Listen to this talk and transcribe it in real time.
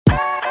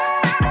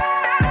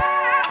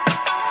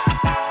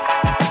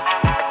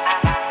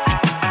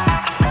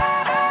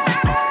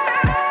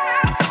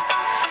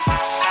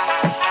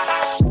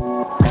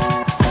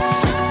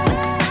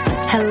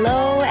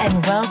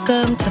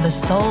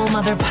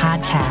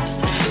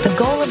Podcast. The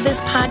goal of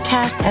this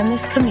podcast and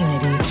this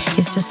community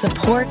is to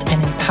support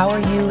and empower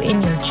you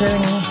in your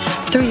journey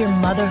through your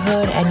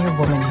motherhood and your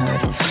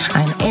womanhood.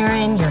 I'm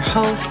Erin, your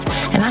host,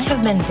 and I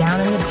have been down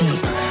in the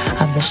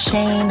deep of the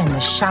shame and the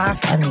shock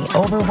and the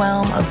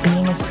overwhelm of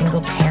being a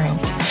single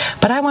parent.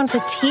 But I want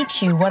to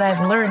teach you what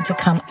I've learned to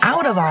come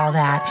out of all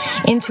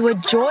that into a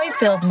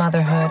joy-filled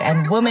motherhood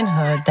and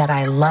womanhood that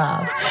I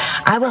love.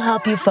 I will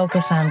help you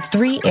focus on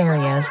 3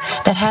 areas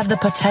that have the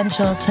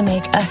potential to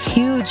make a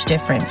huge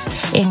difference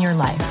in your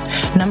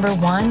life. Number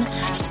 1,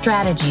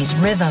 strategies,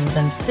 rhythms,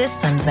 and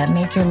systems that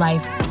make your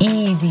life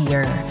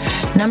easier.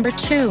 Number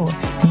 2,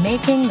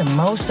 making the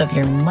most of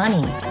your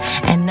money.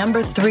 And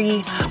number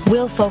 3,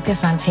 we'll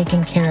focus on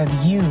taking care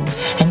of you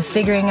and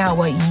figuring out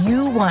what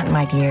you want,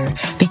 my dear,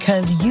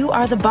 because you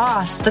are the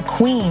boss, the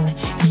queen.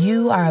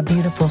 You are a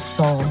beautiful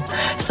soul.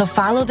 So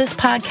follow this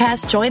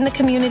podcast, join the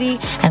community,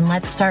 and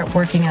let's start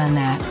working on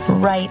that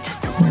right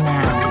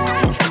now.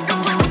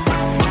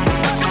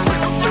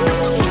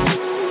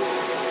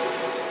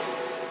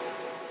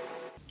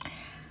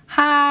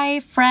 Hi,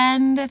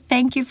 friend.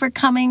 Thank you for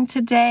coming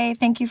today.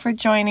 Thank you for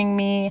joining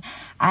me.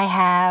 I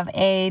have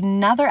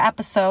another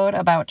episode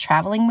about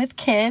traveling with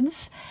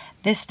kids,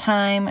 this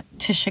time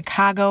to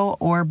Chicago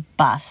or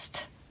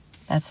bust.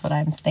 That's what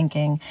I'm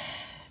thinking.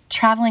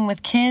 Traveling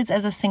with kids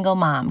as a single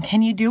mom.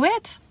 Can you do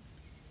it?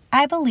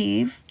 I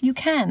believe you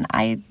can.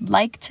 I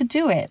like to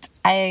do it.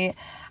 I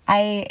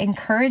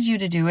encourage you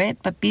to do it,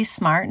 but be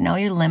smart, know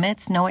your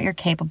limits, know what you're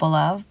capable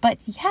of. But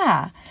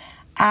yeah,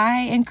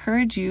 I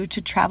encourage you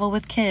to travel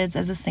with kids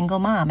as a single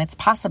mom. It's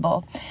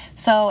possible.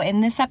 So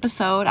in this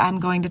episode, I'm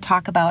going to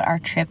talk about our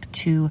trip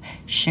to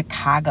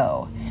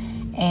Chicago.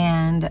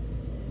 And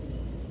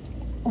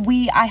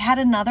I had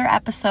another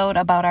episode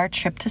about our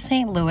trip to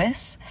St.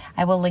 Louis.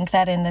 I will link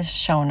that in the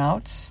show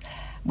notes.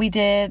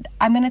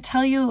 I'm going to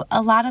tell you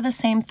a lot of the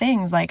same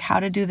things, like how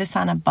to do this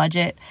on a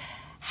budget,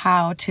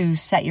 how to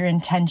set your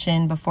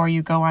intention before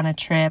you go on a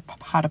trip,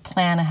 how to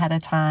plan ahead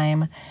of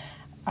time.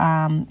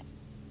 And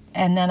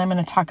then I'm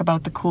going to talk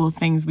about the cool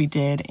things we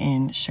did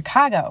in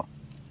Chicago.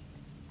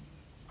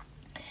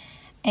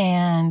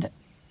 And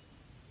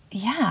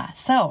yeah,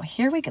 so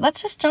here we go.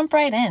 Let's just jump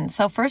right in.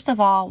 So first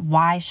of all,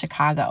 why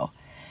Chicago?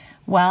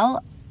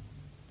 Well,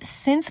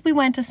 since we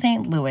went to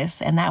St.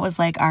 Louis, and that was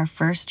like our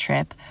first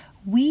trip,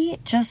 we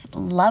just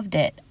loved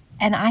it.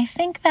 And I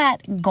think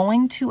that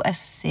going to a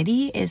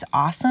city is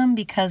awesome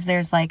because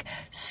there's like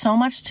so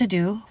much to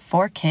do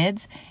for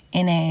kids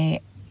in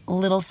a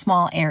little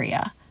small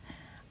area.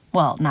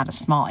 Well, not a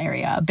small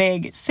area, a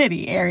big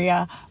city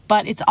area,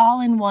 but it's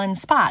all in one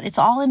spot. It's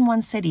all in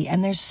one city,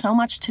 and there's so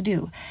much to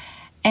do.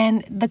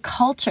 And the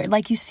culture,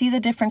 like you see the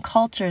different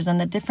cultures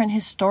and the different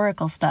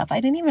historical stuff.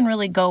 I didn't even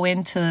really go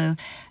into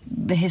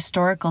the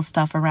historical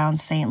stuff around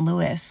St.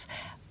 Louis,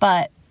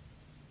 but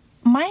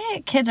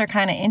my kids are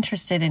kind of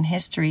interested in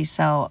history,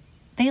 so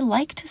they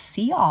like to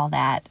see all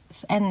that.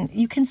 And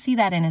you can see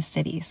that in a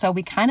city. So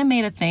we kind of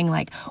made a thing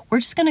like, we're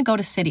just going to go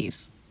to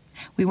cities.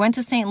 We went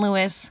to St.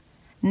 Louis.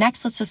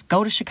 Next, let's just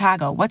go to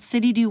Chicago. What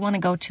city do you want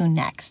to go to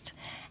next?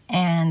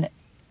 And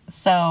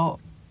so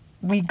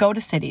we go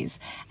to cities.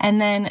 And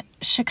then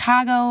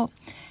Chicago,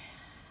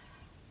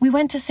 we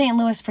went to St.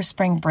 Louis for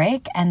spring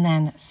break, and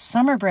then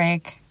summer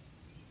break,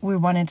 we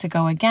wanted to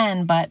go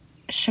again, but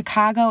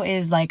Chicago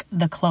is like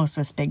the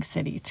closest big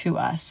city to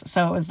us.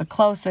 So it was the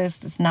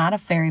closest. It's not a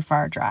very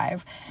far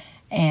drive,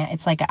 and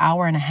it's like an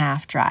hour and a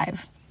half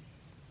drive.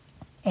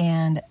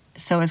 And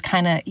so it was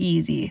kind of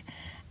easy.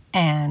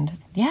 And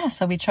yeah,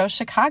 so we chose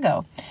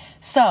Chicago.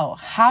 So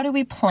how do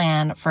we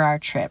plan for our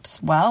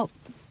trips? Well,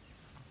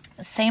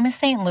 same as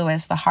St.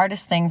 Louis, the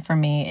hardest thing for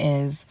me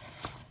is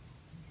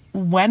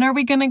when are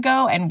we going to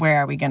go and where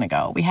are we going to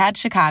go? We had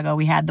Chicago,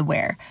 we had the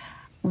where.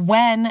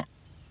 When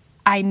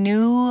I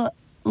knew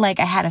like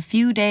I had a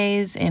few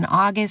days in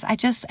August, I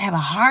just have a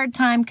hard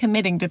time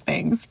committing to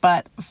things,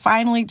 but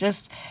finally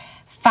just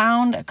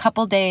found a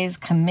couple days,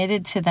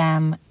 committed to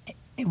them.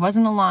 It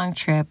wasn't a long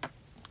trip,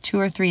 2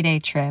 or 3 day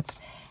trip,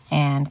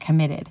 and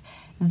committed.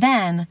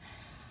 Then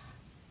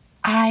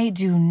I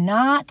do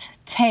not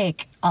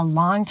take a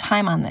long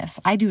time on this.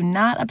 I do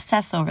not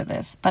obsess over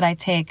this, but I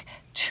take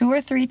 2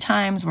 or 3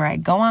 times where I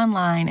go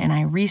online and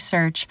I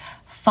research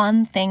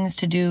fun things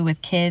to do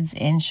with kids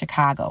in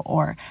Chicago,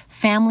 or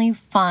family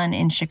fun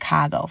in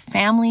Chicago,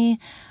 family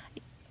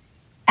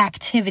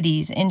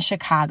activities in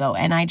Chicago.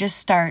 And I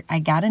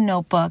got a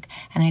notebook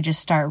and I just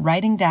start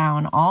writing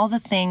down all the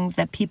things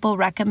that people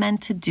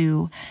recommend to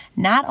do,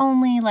 not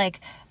only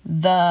like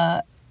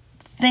the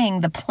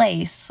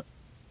place,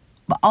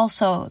 but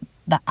also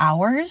the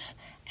hours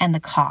and the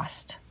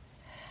cost.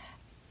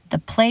 The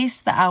place,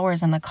 the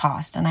hours, and the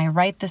cost. And I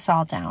write this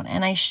all down.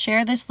 And I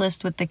share this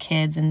list with the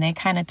kids, and they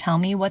kind of tell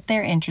me what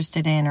they're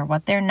interested in or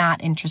what they're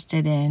not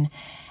interested in.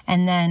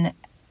 And then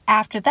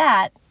after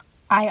that,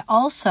 I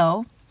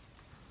also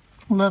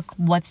look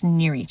what's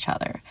near each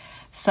other.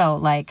 So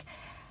like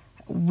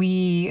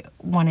We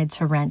wanted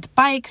to rent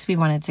bikes. We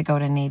wanted to go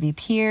to Navy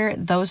Pier.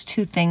 Those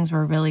two things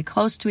were really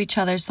close to each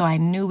other, so I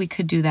knew we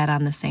could do that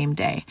on the same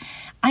day.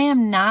 I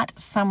am not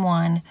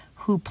someone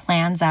who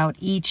plans out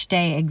each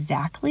day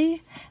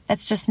exactly.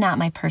 That's just not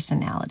my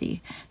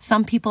personality.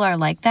 Some people are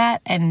like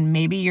that, and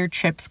maybe your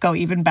trips go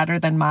even better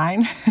than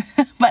mine,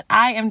 but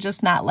I am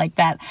just not like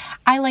that.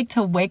 I like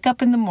to wake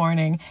up in the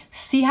morning,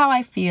 see how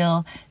I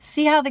feel,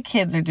 see how the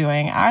kids are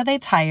doing. Are they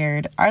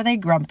tired? Are they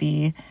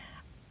grumpy?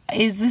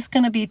 Is this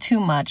going to be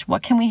too much?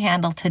 What can we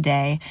handle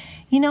today?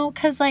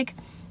 Because I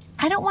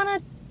don't want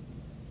to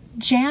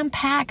jam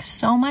pack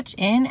so much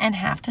in and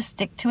have to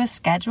stick to a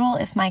schedule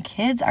if my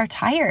kids are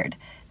tired.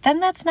 Then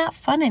that's not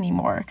fun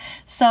anymore.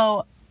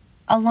 So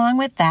along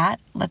with that,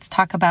 let's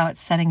talk about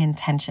setting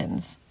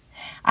intentions.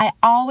 I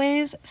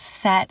always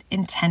set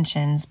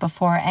intentions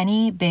before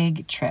any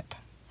big trip.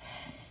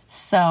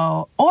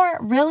 Or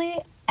really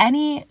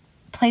any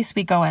place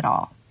we go at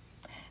all.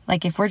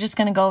 Like if we're just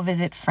going to go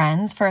visit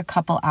friends for a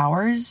couple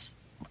hours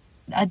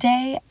a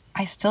day,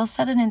 I still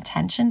set an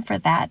intention for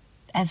that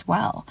as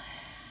well.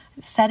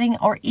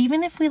 Or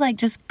even if we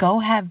just go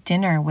have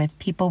dinner with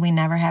people we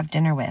never have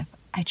dinner with,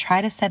 I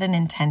try to set an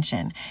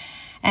intention.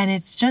 And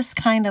it's just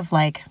kind of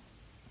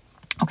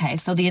okay,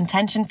 so the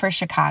intention for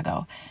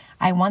Chicago,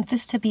 I want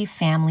this to be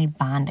family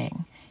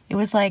bonding. It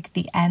was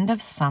the end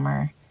of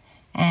summer,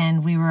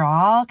 and we were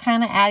all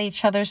kind of at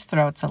each other's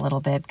throats a little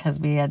bit because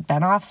we had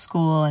been off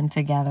school and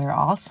together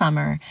all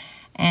summer,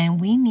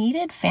 and we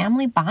needed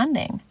family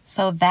bonding.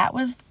 So that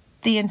was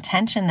the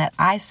intention that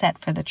I set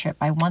for the trip.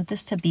 I want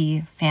this to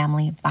be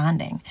family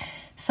bonding.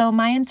 So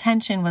my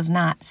intention was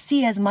not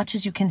see as much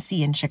as you can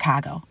see in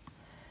Chicago.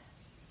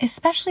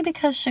 Especially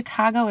because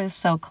Chicago is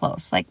so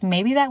close.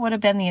 Maybe that would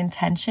have been the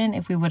intention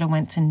if we would have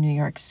went to New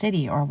York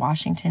City or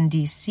Washington,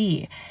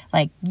 D.C.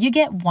 You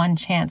get one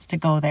chance to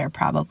go there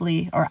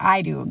probably, or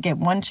I do get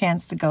one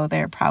chance to go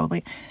there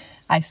probably.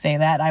 I say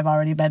that, I've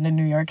already been to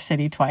New York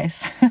City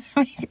twice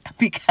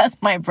because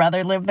my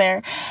brother lived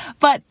there.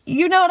 But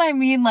you know what I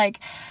mean?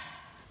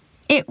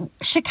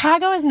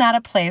 Chicago is not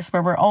a place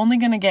where we're only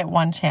going to get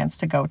one chance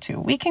to go to.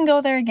 We can go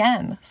there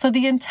again. So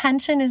the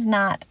intention is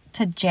not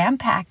to jam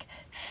pack,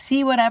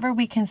 see whatever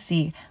we can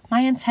see.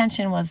 My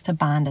intention was to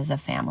bond as a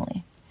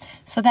family.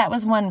 So that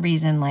was one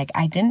reason,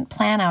 I didn't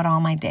plan out all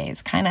my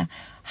days. Kind of,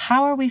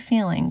 how are we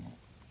feeling?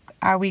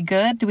 Are we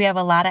good? Do we have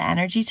a lot of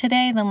energy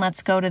today? Then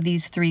let's go to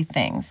these 3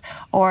 things.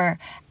 Or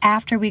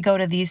after we go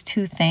to these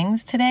 2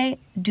 things today,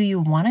 do you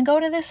want to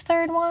go to this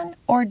 3rd one?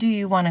 Or do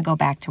you want to go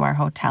back to our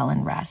hotel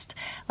and rest?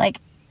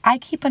 I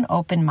keep an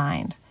open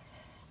mind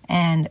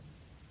and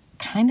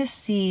kind of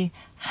see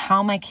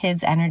how my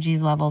kids' energy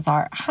levels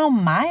are, how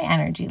my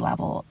energy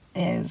level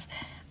is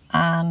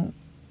on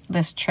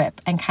this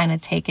trip, and kind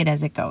of take it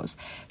as it goes.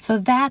 So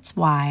that's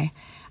why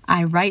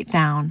I write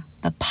down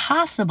the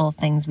possible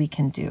things we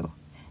can do,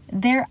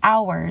 their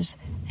hours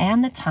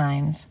and the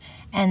times,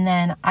 and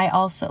then I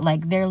also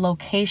their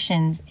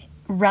locations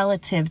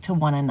relative to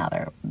one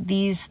another.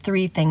 These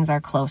 3 things are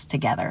close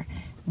together.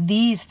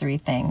 These 3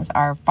 things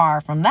are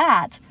far from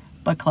that,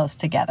 but close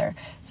together.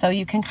 So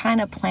you can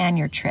kind of plan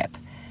your trip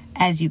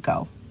as you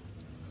go.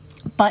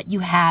 But you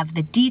have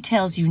the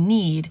details you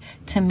need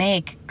to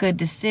make good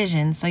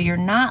decisions, so you're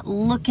not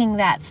looking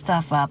that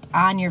stuff up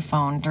on your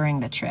phone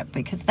during the trip,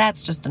 because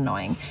that's just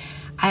annoying.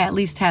 I at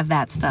least have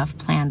that stuff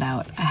planned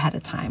out ahead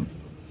of time.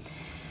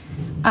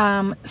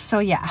 So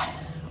yeah,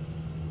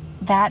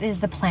 that is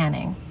the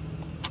planning.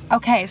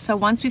 Okay, so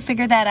once we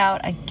figured that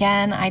out,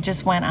 again, I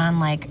just went on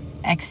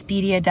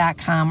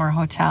Expedia.com or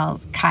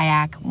Hotels,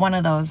 Kayak, one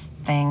of those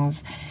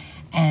things,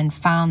 and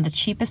found the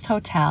cheapest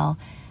hotel.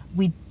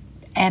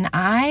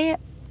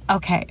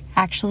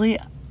 Actually,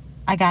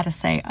 I gotta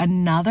say,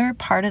 another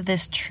part of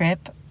this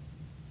trip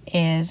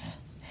is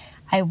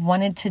I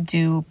wanted to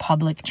do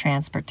public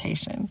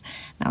transportation.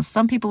 Now,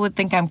 some people would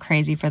think I'm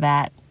crazy for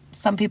that.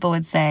 Some people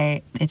would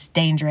say it's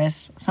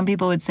dangerous. Some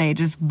people would say,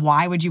 just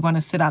why would you want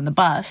to sit on the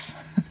bus?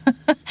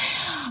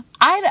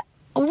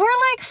 We're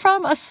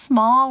from a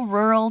small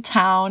rural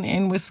town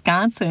in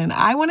Wisconsin.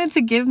 I wanted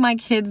to give my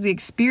kids the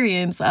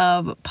experience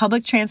of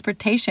public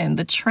transportation,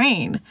 the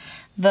train,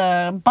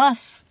 the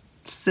bus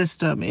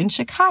system in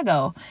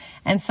Chicago.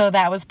 And so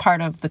that was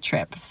part of the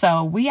trip.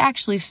 So we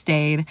actually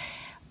stayed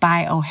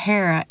by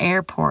O'Hare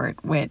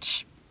Airport,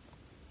 which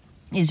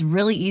is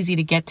really easy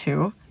to get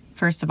to,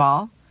 first of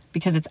all,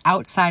 because it's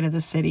outside of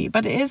the city,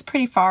 but it is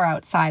pretty far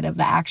outside of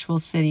the actual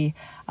city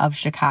of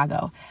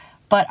Chicago.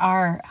 But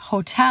our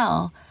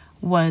hotel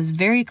was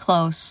very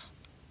close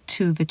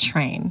to the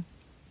train.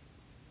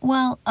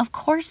 Well, of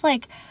course,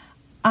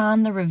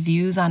 on the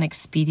reviews on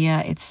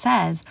Expedia, it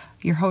says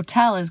your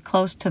hotel is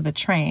close to the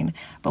train.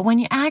 But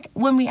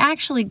when we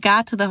actually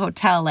got to the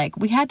hotel,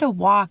 we had to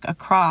walk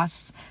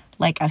across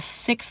a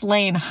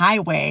 6-lane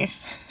highway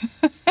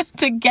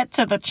to get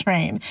to the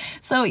train.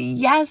 So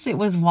yes, it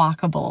was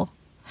walkable.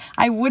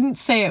 I wouldn't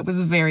say it was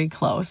very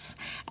close.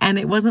 And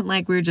it wasn't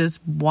we were just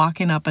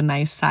walking up a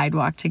nice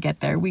sidewalk to get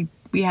there. We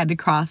had to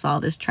cross all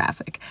this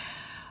traffic.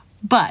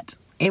 But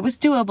it was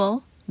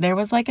doable. there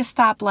was like a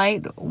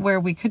stoplight where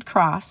we could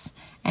cross.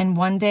 And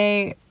one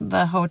day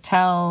the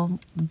hotel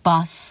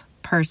bus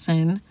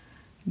person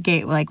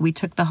we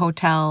took the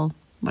hotel,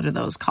 what are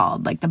those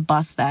called? Like the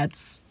bus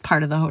that's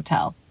part of the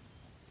hotel.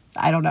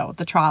 I don't know,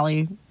 the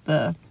trolley,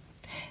 the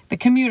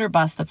commuter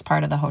bus that's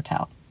part of the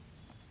hotel.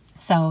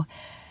 So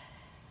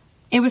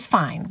it was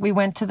fine. We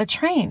went to the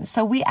train.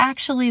 So we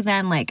actually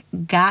then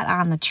got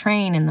on the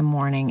train in the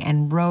morning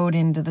and rode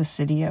into the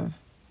city of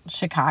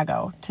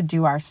Chicago to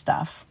do our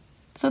stuff.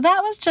 So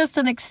that was just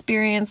an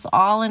experience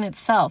all in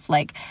itself.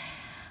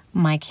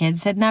 My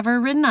kids had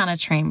never ridden on a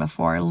train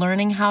before,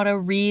 learning how to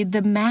read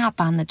the map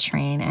on the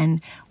train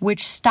and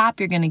which stop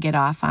you're going to get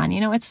off on.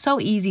 It's so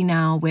easy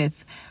now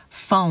with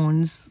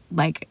phones,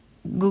 like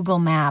Google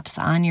Maps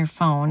on your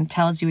phone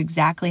tells you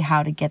exactly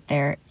how to get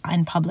there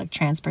in public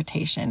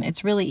transportation.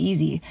 It's really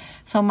easy.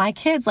 So my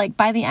kids,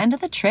 by the end of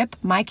the trip,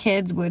 my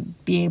kids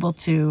would be able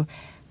to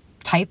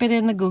type it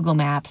in the Google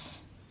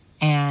Maps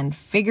and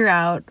figure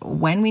out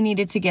when we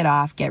needed to get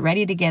off, get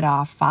ready to get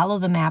off, follow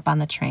the map on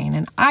the train.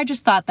 And I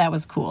just thought that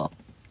was cool.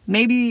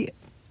 Maybe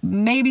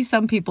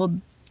some people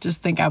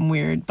just think I'm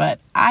weird, but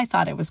I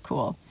thought it was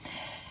cool.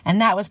 And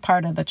that was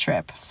part of the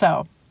trip.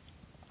 So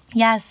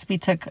yes, we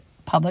took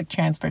public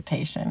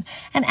transportation.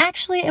 And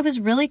actually, it was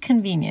really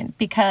convenient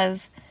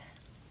because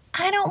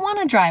I don't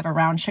want to drive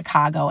around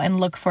Chicago and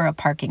look for a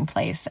parking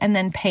place and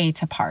then pay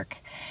to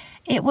park.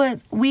 It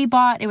was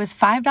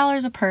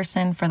 $5 a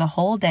person for the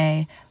whole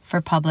day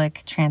for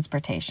public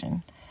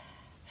transportation.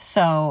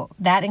 So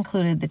that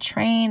included the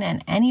train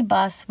and any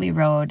bus we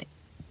rode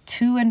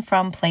to and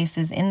from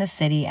places in the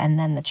city, and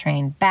then the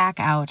train back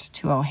out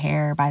to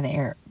O'Hare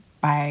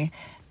by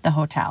the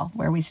hotel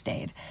where we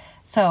stayed.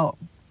 So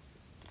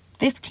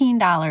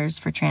 $15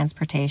 for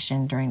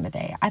transportation during the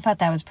day. I thought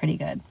that was pretty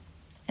good.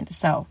 And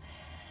so,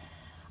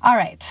 all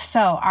right,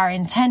 so our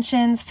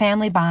intentions,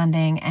 family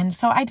bonding, and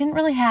so I didn't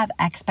really have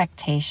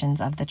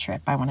expectations of the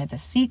trip. I wanted to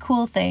see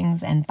cool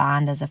things and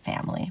bond as a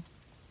family.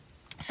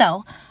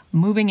 So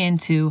moving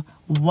into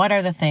what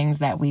are the things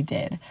that we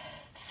did.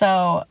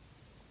 So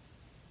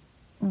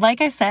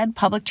like I said,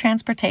 public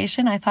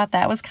transportation, I thought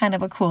that was kind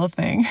of a cool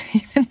thing,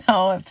 even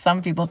though if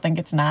some people think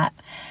it's not.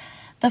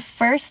 The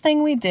first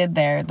thing we did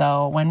there,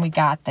 though, when we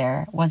got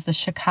there, was the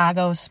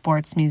Chicago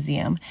Sports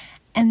Museum.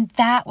 And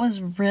that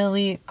was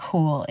really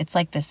cool. It's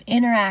like this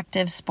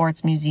interactive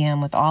sports museum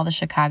with all the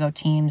Chicago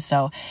teams.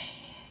 So,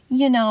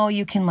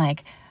 you can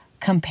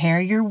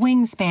compare your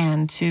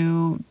wingspan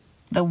to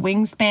the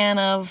wingspan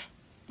of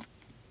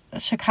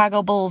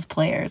Chicago Bulls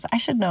players. I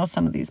should know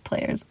some of these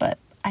players, but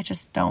I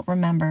just don't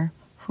remember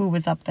who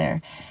was up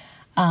there.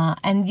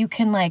 And you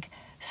can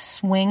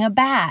swing a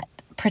bat,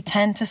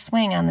 pretend to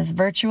swing on this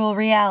virtual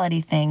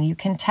reality thing. You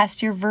can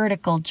test your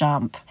vertical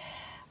jump.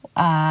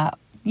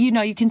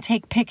 You can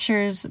take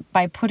pictures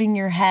by putting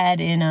your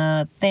head in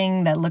a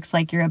thing that looks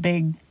like you're a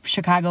big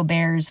Chicago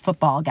Bears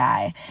football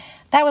guy.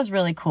 That was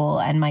really cool,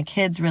 and my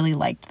kids really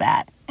liked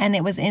that. And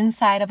it was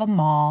inside of a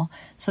mall,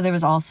 so there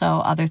was also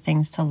other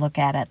things to look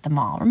at the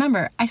mall.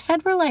 Remember, I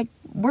said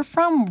we're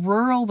from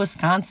rural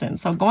Wisconsin,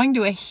 so going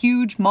to a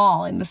huge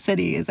mall in the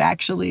city is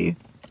actually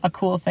a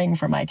cool thing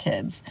for my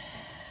kids.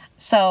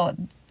 So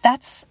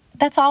that's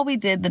all we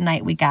did the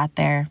night we got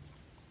there.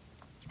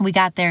 We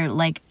got there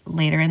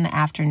later in the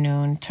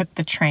afternoon, took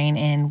the train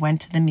in,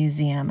 went to the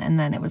museum, and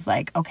then it was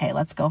okay,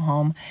 let's go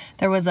home.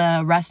 There was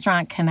a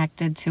restaurant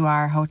connected to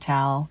our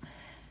hotel,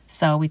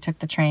 so we took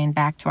the train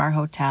back to our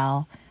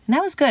hotel. And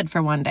that was good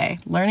for one day.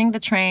 Learning the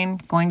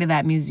train, going to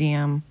that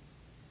museum,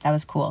 that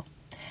was cool.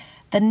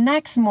 The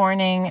next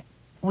morning,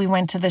 we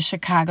went to the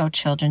Chicago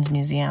Children's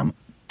Museum.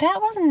 That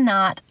was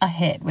not a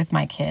hit with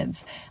my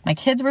kids. My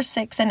kids were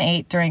 6 and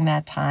 8 during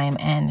that time,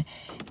 and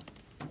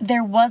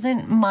there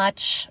wasn't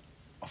much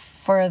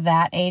for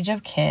that age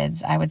of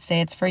kids. I would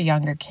say it's for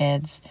younger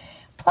kids.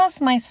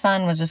 Plus, my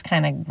son was just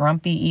kind of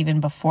grumpy even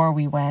before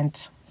we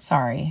went.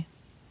 Sorry,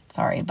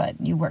 but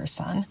you were,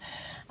 son.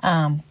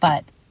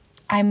 But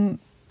I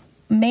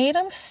made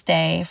him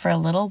stay for a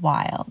little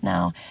while.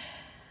 Now,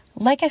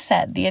 like I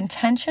said, the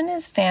intention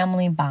is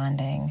family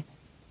bonding.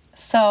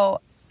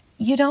 So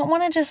you don't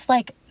want to just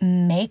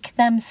make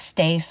them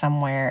stay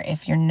somewhere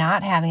if you're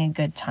not having a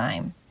good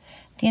time.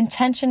 The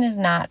intention is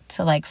not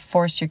to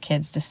force your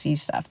kids to see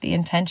stuff. The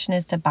intention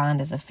is to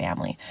bond as a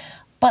family.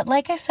 But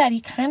like I said,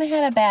 he kind of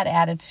had a bad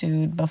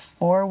attitude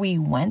before we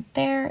went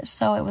there.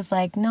 So it was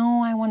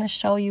no, I want to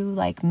show you,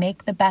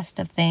 make the best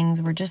of things.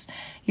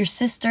 Your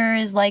sister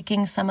is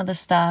liking some of the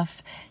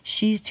stuff.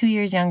 She's 2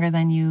 years younger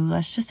than you.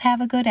 Let's just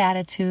have a good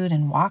attitude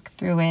and walk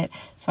through it.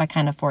 So I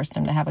kind of forced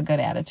him to have a good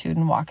attitude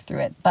and walk through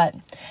it. But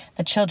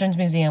the Children's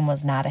Museum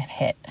was not a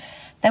hit.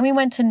 Then we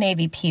went to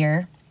Navy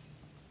Pier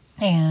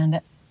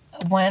and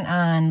went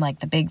on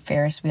the big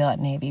Ferris wheel at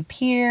Navy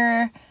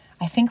Pier.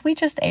 I think we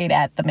just ate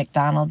at the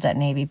McDonald's at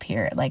Navy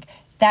Pier.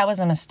 That was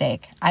a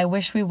mistake. I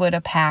wish we would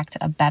have packed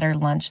a better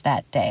lunch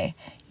that day.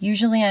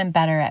 Usually I'm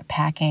better at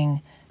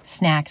packing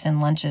snacks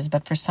and lunches,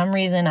 but for some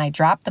reason I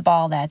dropped the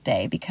ball that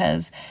day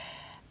because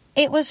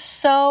it was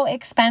so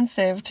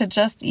expensive to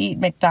just eat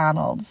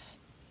McDonald's.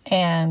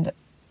 And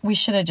we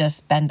should have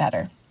just been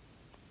better.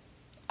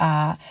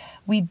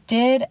 We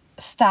did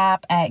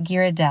stop at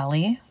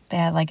Ghirardelli. They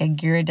had like a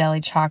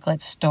Ghirardelli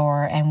chocolate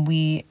store, and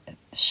we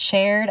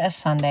shared a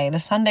sundae. The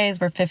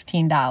sundaes were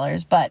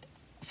 $15, but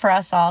for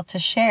us all to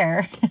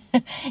share,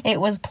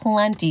 it was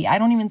plenty. I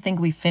don't even think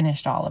we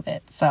finished all of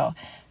it. So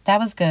that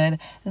was good.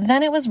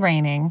 Then it was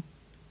raining.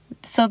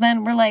 So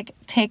then we're like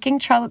taking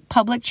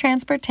public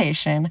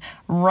transportation,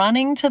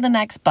 running to the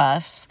next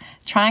bus,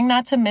 trying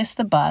not to miss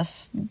the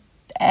bus.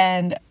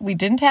 And we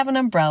didn't have an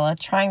umbrella,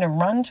 trying to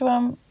run to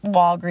a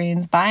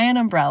Walgreens, buy an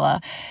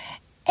umbrella.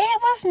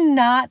 It was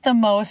not the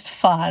most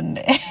fun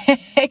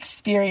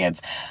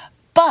experience,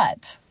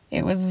 but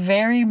it was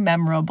very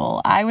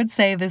memorable. I would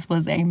say this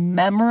was a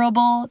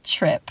memorable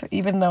trip,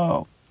 even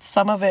though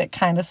some of it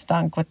kind of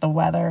stunk with the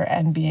weather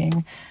and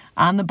being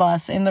on the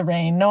bus in the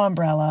rain, no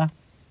umbrella.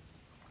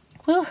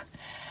 Whew.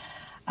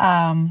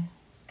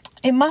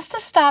 It must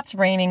have stopped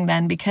raining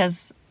then,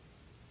 because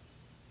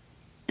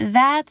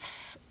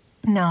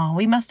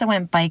we must have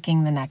went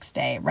biking the next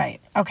day.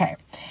 Right. Okay.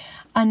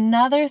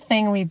 Another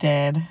thing we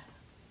did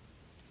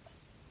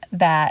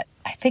that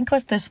I think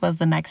this was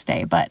the next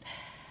day, but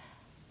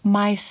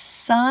my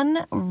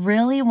son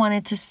really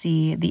wanted to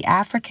see the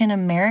African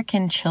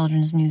American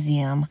Children's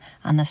Museum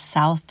on the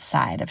south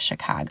side of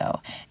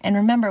Chicago. And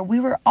remember, we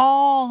were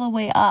all the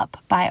way up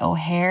by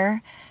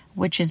O'Hare,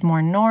 which is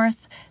more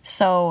north.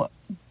 So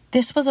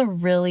this was a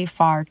really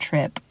far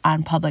trip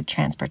on public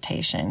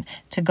transportation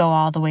to go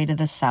all the way to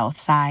the south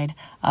side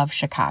of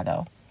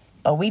Chicago.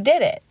 But we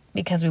did it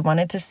because we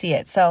wanted to see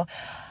it. So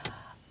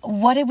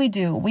what did we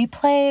do? We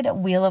played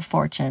Wheel of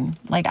Fortune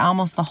like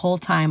almost the whole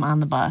time on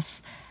the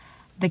bus.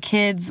 The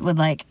kids would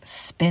like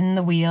spin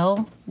the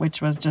wheel,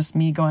 which was just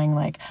me going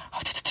like,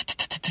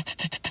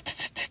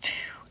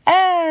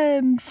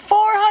 and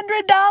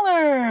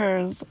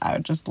 $400. I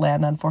would just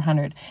land on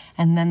 400.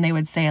 And then they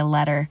would say a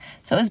letter.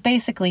 So it was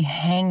basically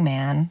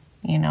Hangman.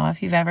 You know,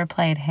 if you've ever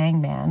played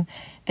Hangman,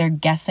 they're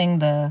guessing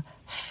the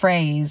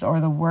phrase or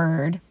the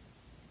word.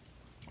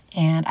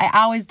 And I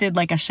always did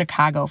like a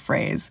Chicago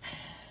phrase.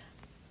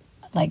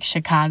 Like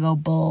Chicago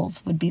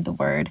Bulls would be the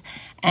word.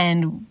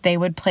 And they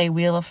would play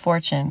Wheel of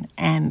Fortune.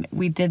 And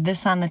we did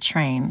this on the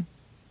train.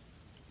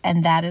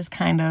 And that is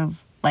kind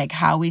of like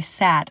how we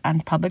sat on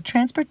public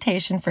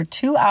transportation for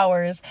 2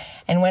 hours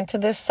and went to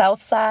this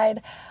south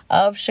side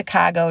of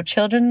Chicago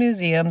Children's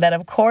Museum that,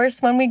 of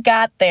course, when we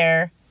got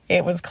there,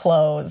 it was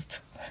closed.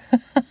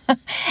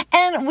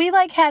 And we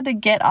like had to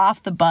get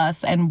off the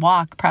bus and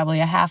walk probably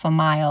a half a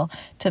mile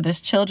to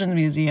this children's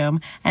museum,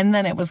 and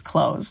then it was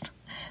closed.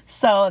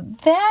 So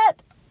that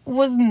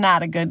was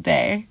not a good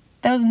day.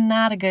 That was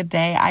not a good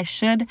day. I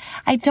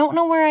don't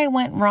know where I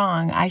went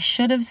wrong. I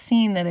should have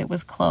seen that it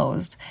was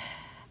closed.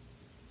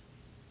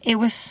 It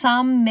was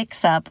some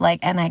mix-up,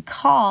 and I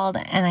called,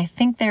 and I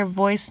think their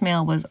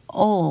voicemail was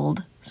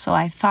old, so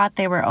I thought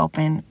they were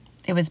open.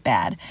 It was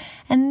bad.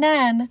 And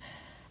then,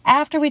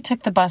 after we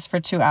took the bus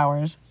for 2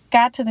 hours,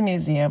 got to the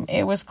museum,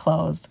 it was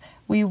closed.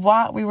 We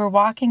were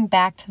walking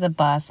back to the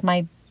bus.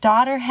 My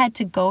daughter had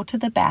to go to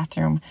the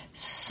bathroom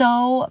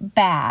so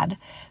bad.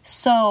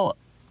 So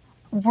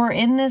we're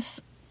in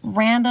this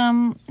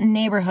random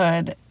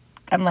neighborhood.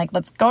 I'm like,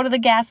 let's go to the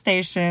gas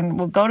station.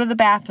 We'll go to the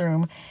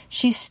bathroom.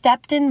 She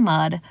stepped in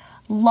mud,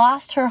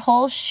 lost her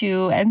whole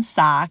shoe and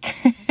sock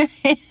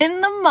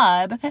in the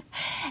mud.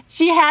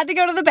 She had to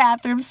go to the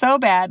bathroom so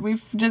bad. We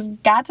just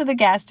got to the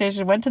gas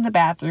station, went to the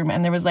bathroom,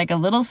 and there was like a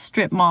little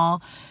strip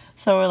mall.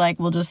 So we're like,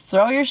 we'll just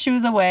throw your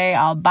shoes away.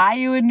 I'll buy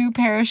you a new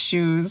pair of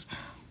shoes.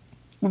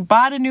 We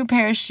bought a new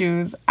pair of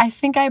shoes. I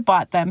think I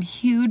bought them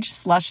huge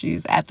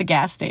slushies at the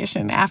gas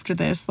station after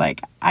this. Like,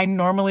 I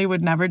normally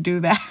would never do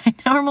that. I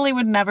normally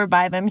would never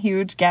buy them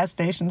huge gas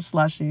station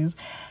slushies.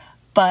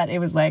 But it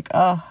was like,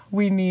 oh,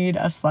 we need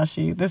a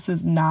slushie. This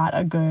is not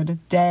a good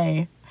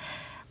day.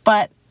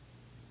 But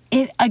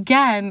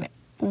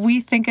we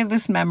think of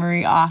this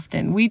memory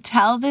often. We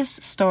tell this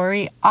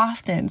story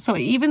often. So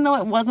even though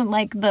it wasn't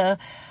like the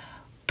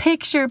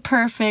picture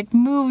perfect,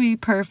 movie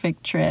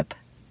perfect trip,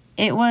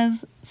 it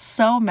was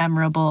so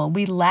memorable.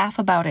 We laugh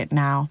about it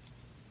now.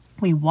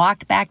 We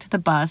walked back to the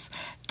bus,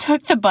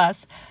 took the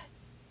bus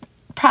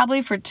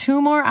probably for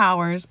 2 more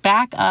hours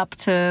back up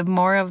to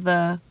more of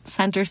the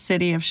center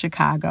city of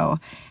Chicago,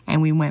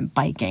 and we went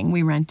biking.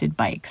 We rented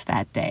bikes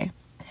that day.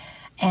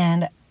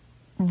 And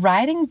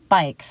riding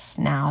bikes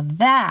now,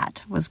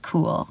 that was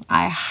cool.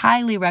 I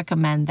highly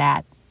recommend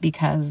that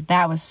because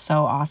that was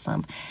so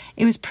awesome.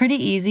 It was pretty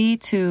easy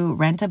to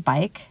rent a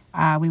bike.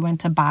 We went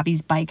to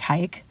Bobby's Bike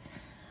Hike,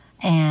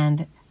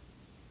 and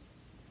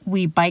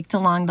we biked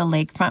along the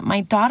lakefront.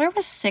 My daughter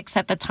was 6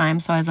 at the time,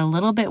 so I was a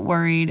little bit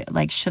worried,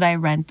 like, should I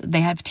rent?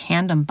 They have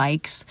tandem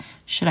bikes.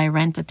 Should I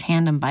rent a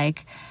tandem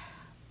bike?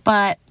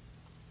 But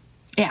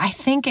I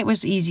think it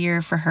was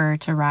easier for her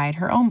to ride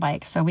her own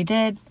bike. So we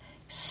did.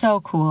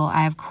 So cool.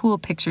 I have cool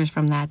pictures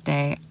from that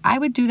day. I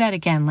would do that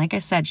again. Like I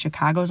said,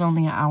 Chicago's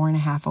only an hour and a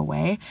half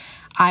away.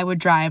 I would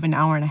drive an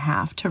hour and a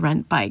half to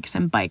rent bikes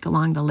and bike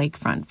along the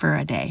lakefront for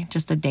a day,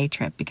 just a day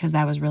trip, because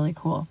that was really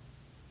cool.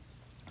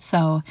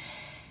 So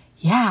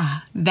yeah,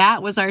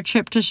 that was our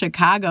trip to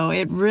Chicago.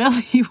 It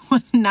really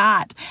was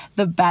not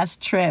the best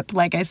trip.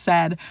 Like I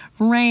said,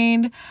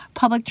 rained.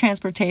 Public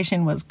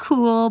transportation was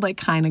cool, but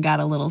kind of got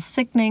a little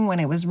sickening when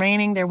it was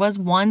raining. There was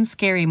one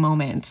scary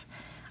moment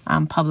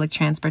on public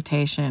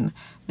transportation.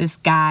 This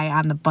guy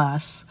on the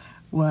bus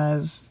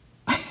was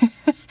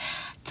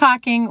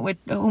talking with,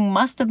 who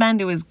must have been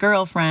to his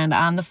girlfriend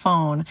on the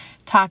phone,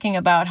 talking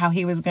about how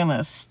he was going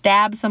to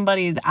stab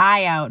somebody's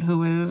eye out who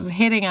was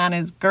hitting on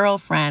his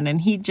girlfriend,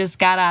 and he just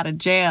got out of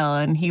jail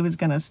and he was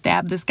going to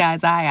stab this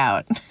guy's eye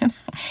out.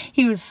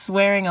 He was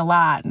swearing a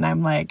lot, and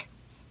I'm like,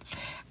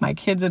 my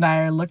kids and I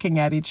are looking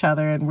at each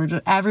other,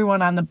 and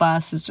everyone on the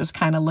bus is just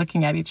kind of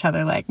looking at each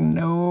other like,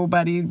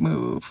 nobody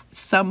move.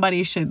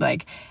 Somebody should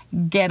like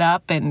get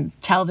up and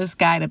tell this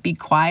guy to be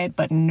quiet,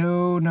 but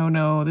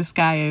no, this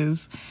guy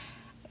is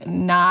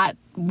not,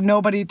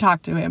 nobody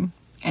talked to him.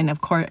 And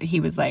of course he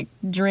was like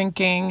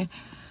drinking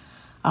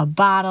a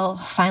bottle.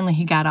 Finally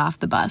he got off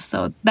the bus.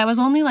 So that was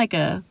only like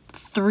a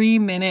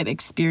 3-minute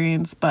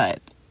experience,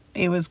 but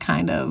it was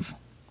kind of,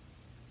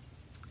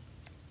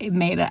 it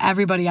made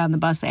everybody on the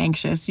bus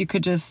anxious.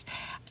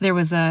 There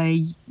was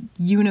a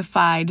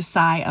unified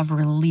sigh of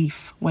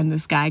relief when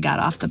this guy got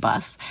off the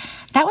bus.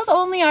 That was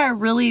only our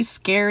really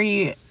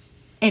scary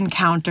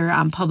encounter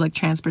on public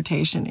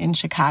transportation in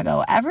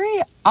Chicago.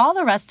 All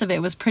the rest of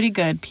it was pretty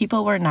good.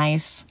 People were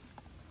nice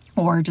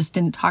or just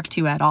didn't talk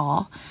to you at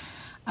all.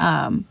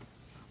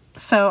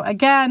 So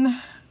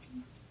again,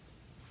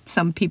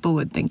 some people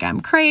would think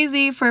I'm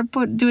crazy for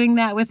doing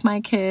that with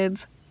my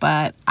kids,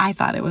 but I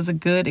thought it was a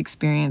good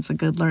experience, a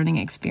good learning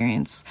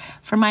experience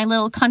for my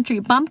little country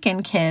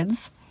bumpkin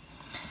kids.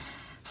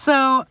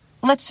 So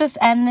let's just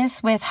end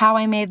this with how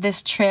I made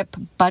this trip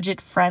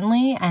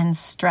budget-friendly and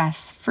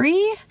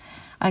stress-free.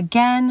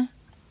 Again,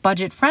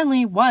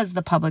 budget-friendly was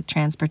the public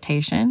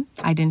transportation.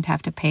 I didn't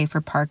have to pay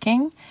for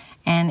parking,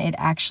 and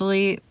I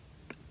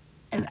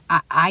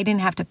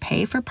didn't have to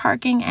pay for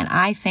parking, and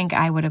I think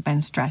I would have been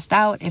stressed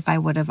out if I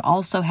would have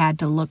also had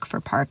to look for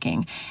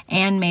parking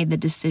and made the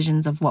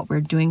decisions of what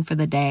we're doing for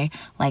the day.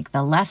 Like,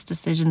 the less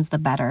decisions, the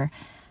better.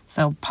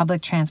 So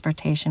public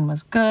transportation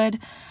was good.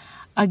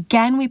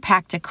 Again, we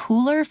packed a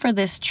cooler for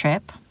this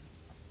trip.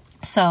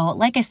 So,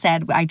 like I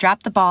said, I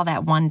dropped the ball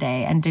that one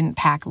day and didn't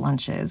pack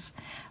lunches.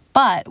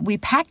 But we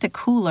packed a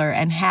cooler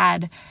and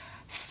had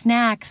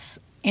snacks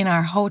in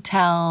our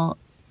hotel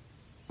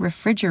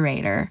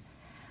refrigerator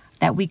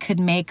that we could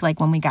make like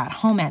when we got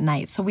home at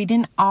night. So we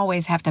didn't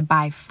always have to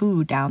buy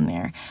food down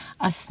there.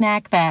 A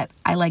snack that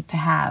I like to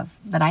have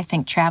that I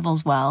think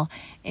travels well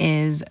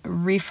is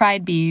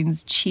refried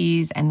beans,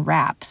 cheese, and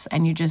wraps.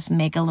 And you just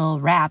make a little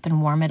wrap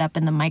and warm it up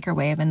in the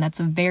microwave. And that's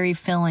a very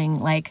filling,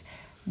 like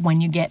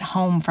when you get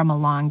home from a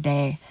long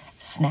day,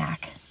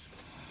 snack.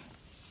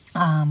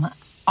 We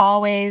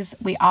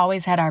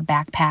always had our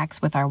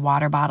backpacks with our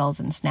water bottles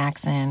and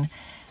snacks in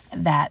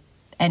that.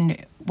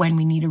 And when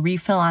we need a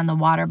refill on the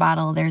water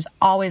bottle, there's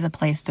always a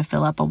place to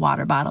fill up a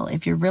water bottle.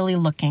 If you're really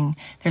looking,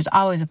 there's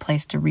always a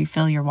place to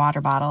refill your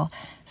water bottle.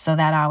 So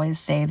that always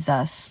saves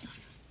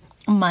us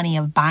money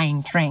of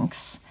buying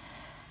drinks.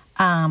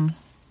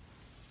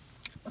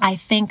 I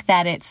think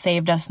that it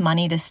saved us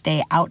money to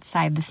stay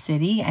outside the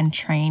city and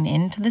train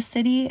into the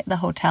city. The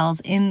hotels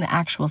in the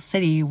actual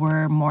city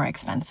were more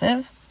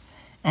expensive,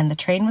 and the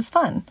train was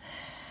fun.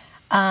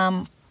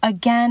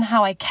 Again,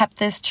 how I kept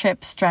this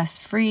trip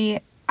stress-free,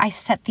 I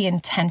set the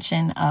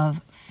intention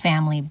of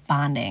family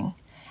bonding,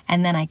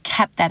 and then I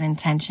kept that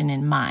intention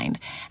in mind.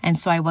 And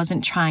so I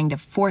wasn't trying to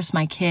force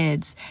my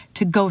kids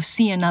to go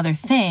see another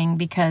thing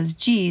because,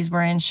 geez,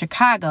 we're in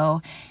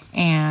Chicago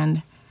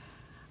and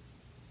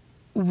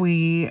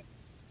we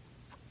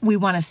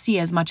want to see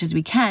as much as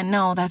we can.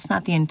 No, that's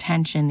not the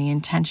intention. The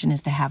intention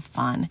is to have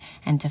fun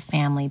and to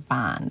family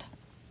bond.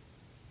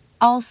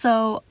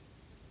 Also,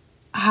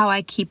 how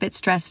I keep it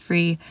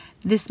stress-free.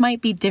 This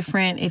might be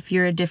different if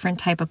you're a different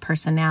type of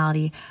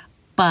personality,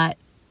 but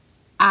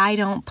I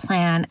don't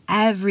plan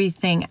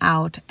everything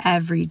out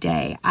every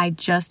day. I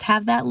just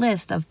have that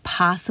list of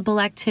possible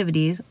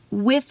activities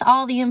with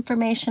all the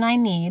information I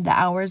need, the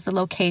hours, the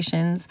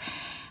locations,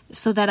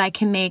 so that I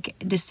can make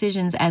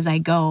decisions as I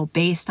go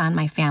based on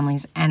my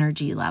family's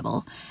energy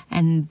level.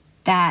 And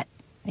that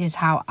is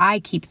how I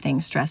keep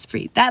things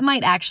stress-free. That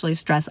might actually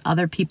stress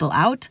other people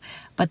out,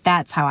 but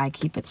that's how I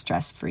keep it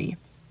stress-free.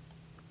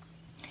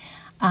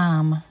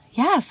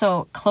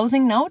 So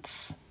closing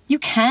notes, you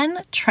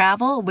can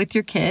travel with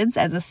your kids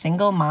as a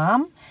single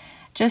mom.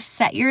 Just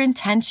set your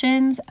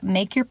intentions,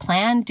 make your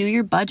plan, do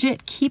your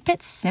budget, keep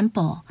it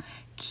simple.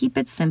 Keep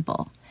it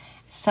simple.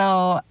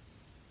 So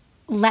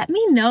let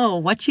me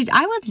know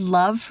I would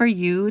love for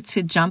you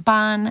to jump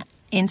on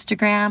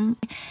Instagram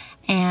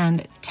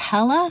and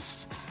tell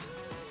us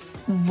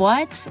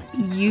what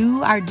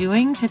you are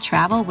doing to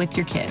travel with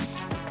your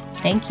kids.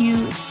 Thank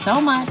you so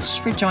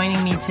much for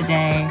joining me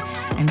today.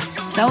 I'm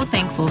so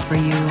thankful for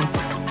you.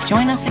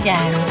 Join us again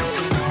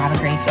and have a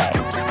great day.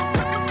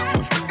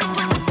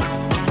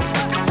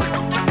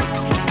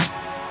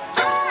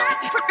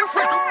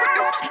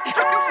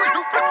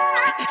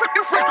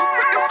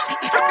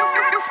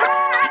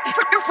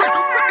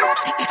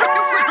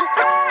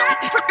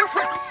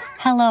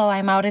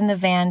 I'm out in the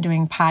van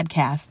doing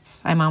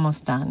podcasts. I'm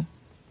almost done.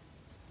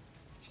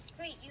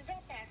 Wait, you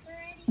got back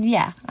already?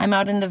 Yeah, I'm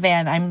out in the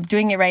van. I'm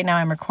doing it right now.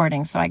 I'm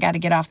recording, so I got to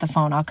get off the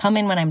phone. I'll come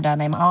in when I'm done.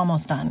 I'm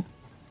almost done.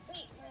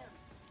 Wait,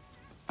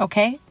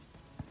 Okay?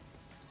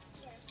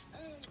 yeah.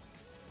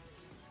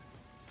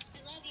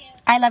 I love you.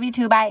 I love you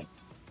too. Bye.